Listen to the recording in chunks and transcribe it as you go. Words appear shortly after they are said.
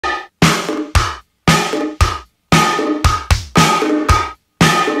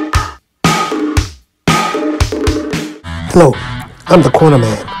Hello, I'm the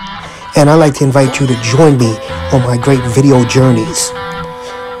Cornerman, and I'd like to invite you to join me on my great video journeys.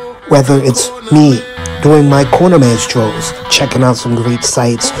 Whether it's me doing my Cornerman strolls, checking out some great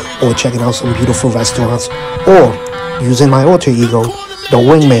sites, or checking out some beautiful restaurants, or using my alter ego, the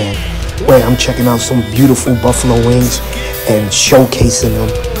Wingman, where I'm checking out some beautiful buffalo wings and showcasing them.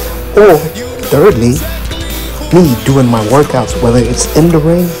 Or, thirdly, me doing my workouts, whether it's in the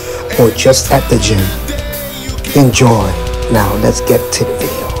ring or just at the gym. Enjoy. Now let's get to the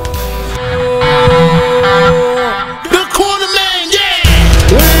video.